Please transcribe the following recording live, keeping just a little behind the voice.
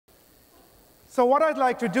So what I'd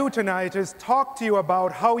like to do tonight is talk to you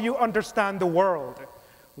about how you understand the world.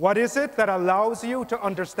 What is it that allows you to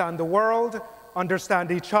understand the world,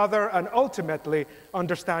 understand each other, and ultimately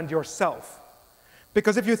understand yourself?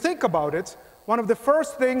 Because if you think about it, one of the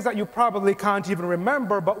first things that you probably can't even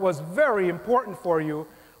remember but was very important for you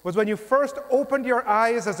was when you first opened your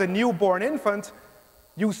eyes as a newborn infant,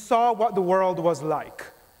 you saw what the world was like.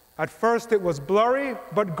 At first it was blurry,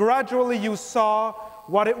 but gradually you saw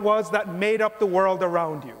what it was that made up the world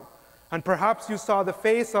around you. And perhaps you saw the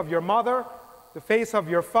face of your mother, the face of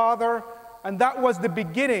your father, and that was the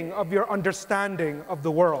beginning of your understanding of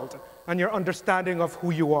the world and your understanding of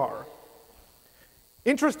who you are.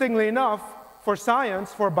 Interestingly enough, for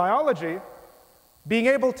science, for biology, being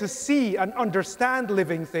able to see and understand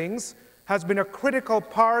living things has been a critical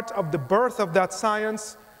part of the birth of that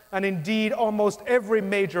science, and indeed almost every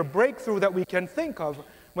major breakthrough that we can think of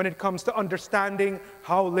when it comes to understanding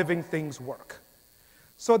how living things work.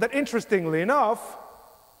 So that interestingly enough,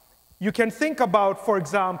 you can think about, for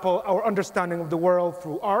example, our understanding of the world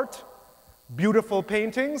through art. Beautiful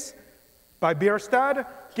paintings by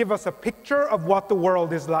Bierstadt give us a picture of what the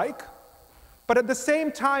world is like. But at the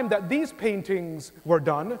same time that these paintings were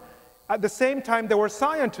done, at the same time there were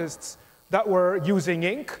scientists that were using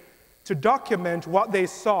ink to document what they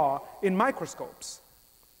saw in microscopes.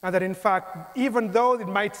 And that in fact, even though it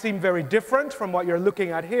might seem very different from what you're looking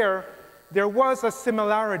at here, there was a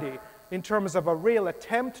similarity in terms of a real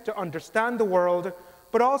attempt to understand the world,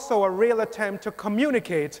 but also a real attempt to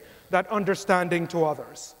communicate that understanding to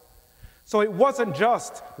others. So it wasn't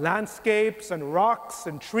just landscapes and rocks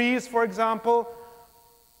and trees, for example.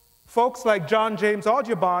 Folks like John James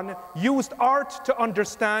Audubon used art to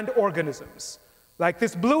understand organisms, like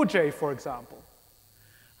this blue jay, for example.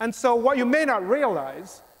 And so what you may not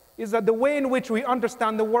realize is that the way in which we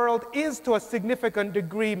understand the world is to a significant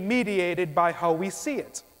degree mediated by how we see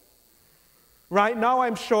it. Right now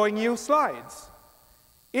I'm showing you slides.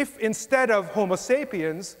 If instead of Homo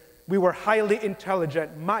sapiens, we were highly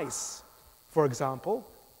intelligent mice, for example,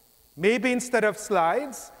 maybe instead of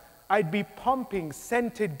slides, I'd be pumping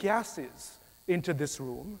scented gases into this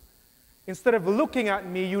room. Instead of looking at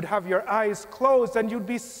me, you'd have your eyes closed and you'd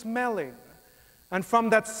be smelling. And from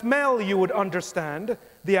that smell, you would understand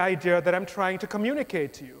the idea that I'm trying to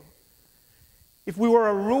communicate to you. If we were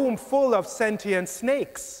a room full of sentient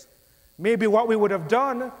snakes, maybe what we would have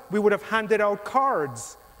done, we would have handed out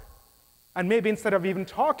cards. And maybe instead of even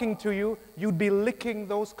talking to you, you'd be licking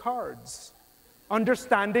those cards,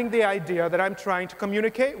 understanding the idea that I'm trying to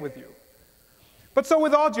communicate with you. But so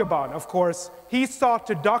with Audubon, of course, he sought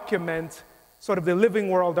to document sort of the living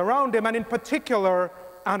world around him, and in particular,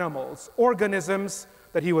 animals, organisms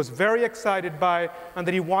that he was very excited by and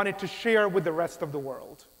that he wanted to share with the rest of the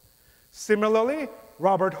world. Similarly,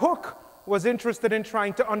 Robert Hooke was interested in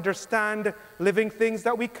trying to understand living things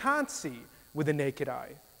that we can't see with the naked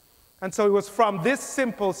eye. And so it was from this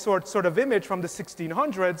simple sort of image from the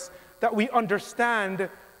 1600s that we understand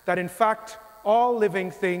that in fact all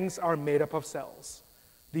living things are made up of cells.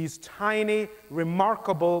 These tiny,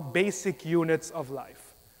 remarkable, basic units of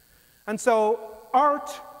life. And so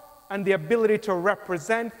art and the ability to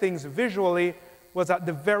represent things visually was at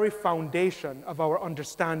the very foundation of our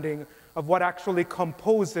understanding of what actually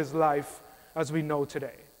composes life as we know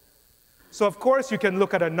today. So of course you can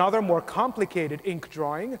look at another more complicated ink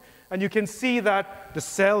drawing and you can see that the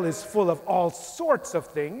cell is full of all sorts of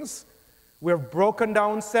things. We've broken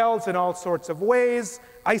down cells in all sorts of ways,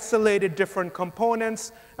 isolated different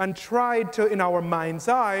components, and tried to, in our mind's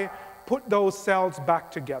eye, put those cells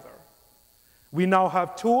back together. We now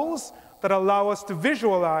have tools that allow us to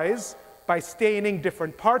visualize, by staining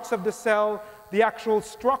different parts of the cell, the actual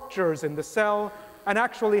structures in the cell, and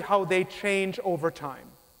actually how they change over time.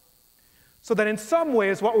 So that in some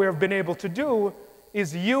ways what we have been able to do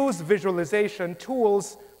is use visualization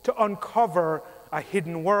tools to uncover a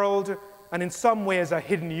hidden world, and in some ways a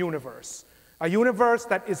hidden universe. A universe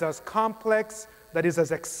that is as complex, that is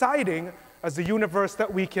as exciting as the universe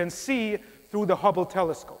that we can see through the Hubble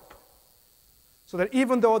telescope. So that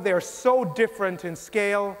even though they're so different in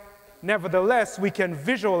scale, nevertheless, we can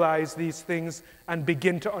visualize these things and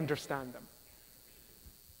begin to understand them.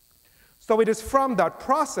 So it is from that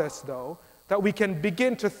process, though, that we can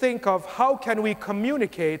begin to think of how can we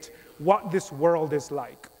communicate what this world is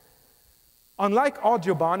like. Unlike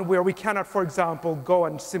Audubon, where we cannot, for example, go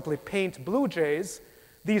and simply paint blue jays,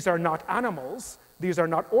 these are not animals, these are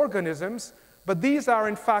not organisms, but these are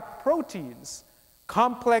in fact proteins,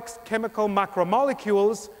 complex chemical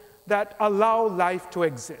macromolecules that allow life to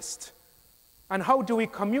exist. And how do we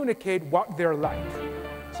communicate what they're like?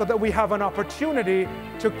 so that we have an opportunity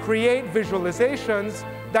to create visualizations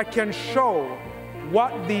that can show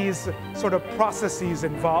what these sort of processes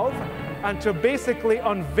involve, and to basically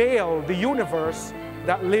unveil the universe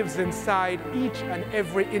that lives inside each and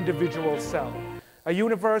every individual cell. A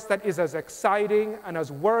universe that is as exciting and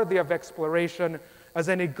as worthy of exploration as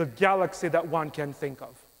any galaxy that one can think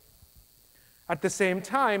of. At the same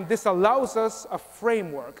time, this allows us a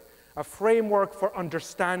framework for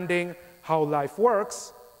understanding how life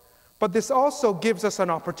works, but this also gives us an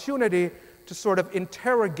opportunity to sort of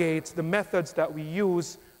interrogate the methods that we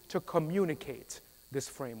use to communicate this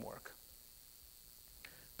framework.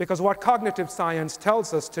 Because what cognitive science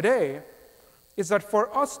tells us today is that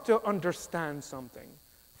for us to understand something,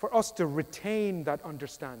 for us to retain that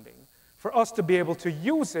understanding, for us to be able to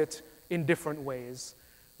use it in different ways,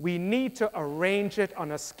 we need to arrange it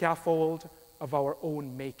on a scaffold of our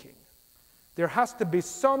own making. There has to be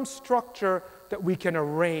some structure that we can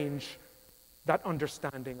arrange that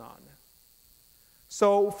understanding on.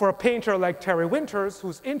 So for a painter like Terry Winters,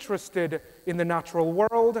 who's interested in the natural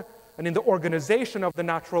world and in the organization of the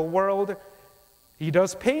natural world, he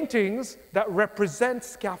does paintings that represent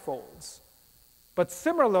scaffolds. But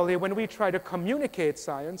similarly, when we try to communicate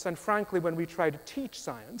science, and frankly, when we try to teach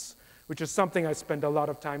science, which is something I spend a lot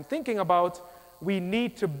of time thinking about, we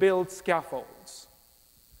need to build scaffolds.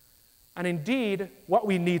 And indeed, what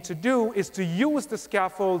we need to do is to use the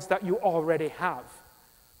scaffolds that you already have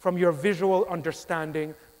from your visual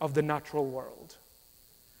understanding of the natural world.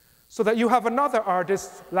 So that you have another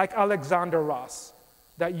artist like Alexander Ross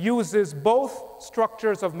that uses both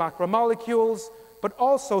structures of macromolecules but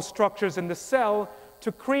also structures in the cell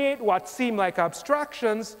to create what seem like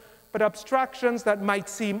abstractions, but abstractions that might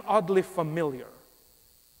seem oddly familiar.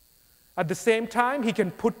 At the same time, he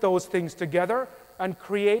can put those things together and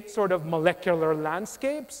create sort of molecular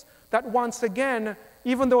landscapes that, once again,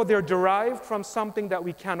 even though they're derived from something that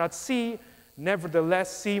we cannot see,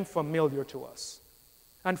 nevertheless seem familiar to us.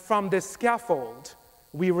 And from this scaffold,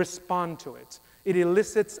 we respond to it. It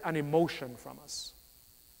elicits an emotion from us.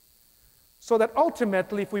 So that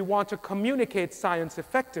ultimately, if we want to communicate science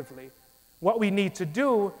effectively, what we need to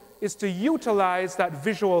do is to utilize that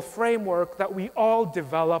visual framework that we all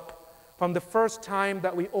develop from the first time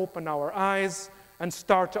that we open our eyes and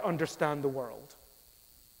start to understand the world.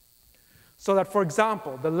 So that, for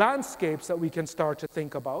example, the landscapes that we can start to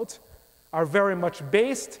think about are very much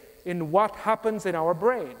based in what happens in our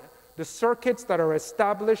brain, the circuits that are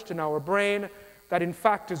established in our brain that in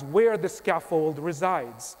fact is where the scaffold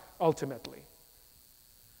resides ultimately.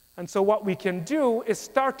 And so what we can do is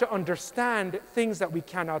start to understand things that we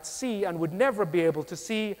cannot see and would never be able to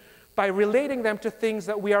see by relating them to things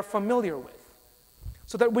that we are familiar with.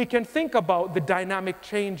 So that we can think about the dynamic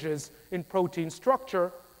changes in protein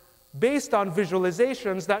structure based on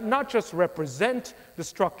visualizations that not just represent the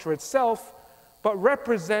structure itself, but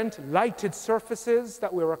represent lighted surfaces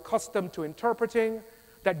that we're accustomed to interpreting,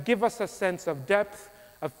 that give us a sense of depth,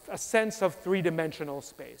 a sense of three-dimensional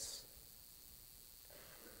space.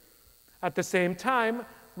 At the same time,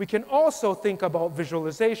 we can also think about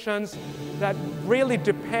visualizations that really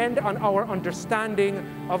depend on our understanding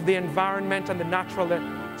of the environment and the natural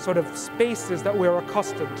sort of spaces that we're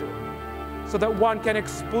accustomed to, so that one can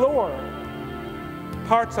explore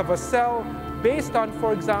parts of a cell based on,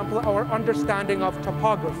 for example, our understanding of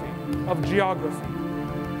topography, of geography.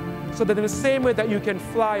 So that in the same way that you can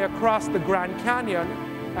fly across the Grand Canyon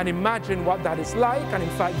and imagine what that is like, and in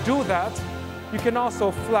fact do that, you can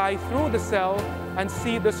also fly through the cell and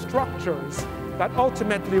see the structures that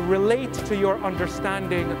ultimately relate to your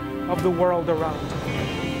understanding of the world around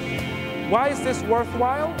you. Why is this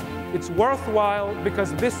worthwhile? It's worthwhile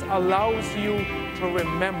because this allows you to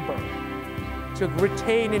remember, to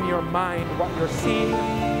retain in your mind what you're seeing,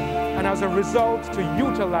 and as a result, to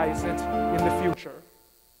utilize it in the future.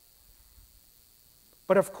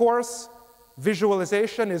 But of course,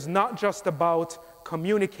 visualization is not just about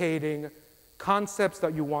communicating concepts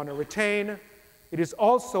that you want to retain. It is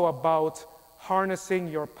also about harnessing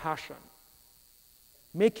your passion,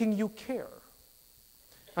 making you care.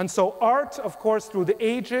 And so art, of course, through the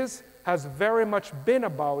ages, has very much been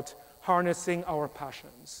about harnessing our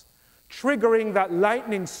passions, triggering that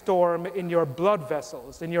lightning storm in your blood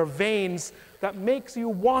vessels, in your veins, that makes you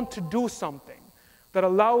want to do something, that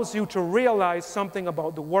allows you to realize something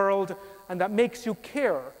about the world, and that makes you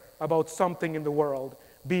care about something in the world,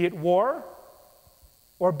 be it war,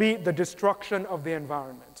 or be it the destruction of the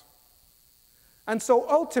environment. And so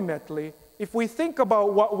ultimately, if we think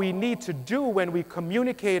about what we need to do when we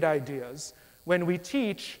communicate ideas, when we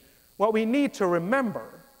teach, what we need to remember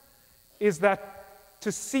is that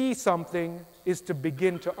to see something is to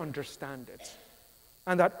begin to understand it.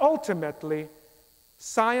 And that ultimately,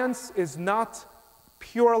 science is not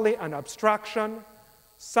purely an abstraction.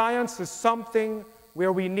 Science is something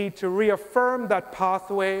where we need to reaffirm that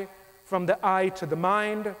pathway from the eye to the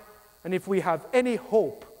mind. And if we have any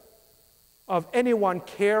hope of anyone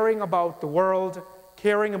caring about the world,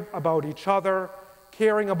 caring about each other,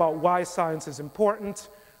 caring about why science is important,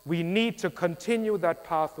 we need to continue that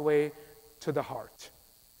pathway to the heart.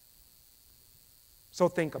 So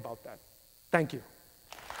think about that. Thank you.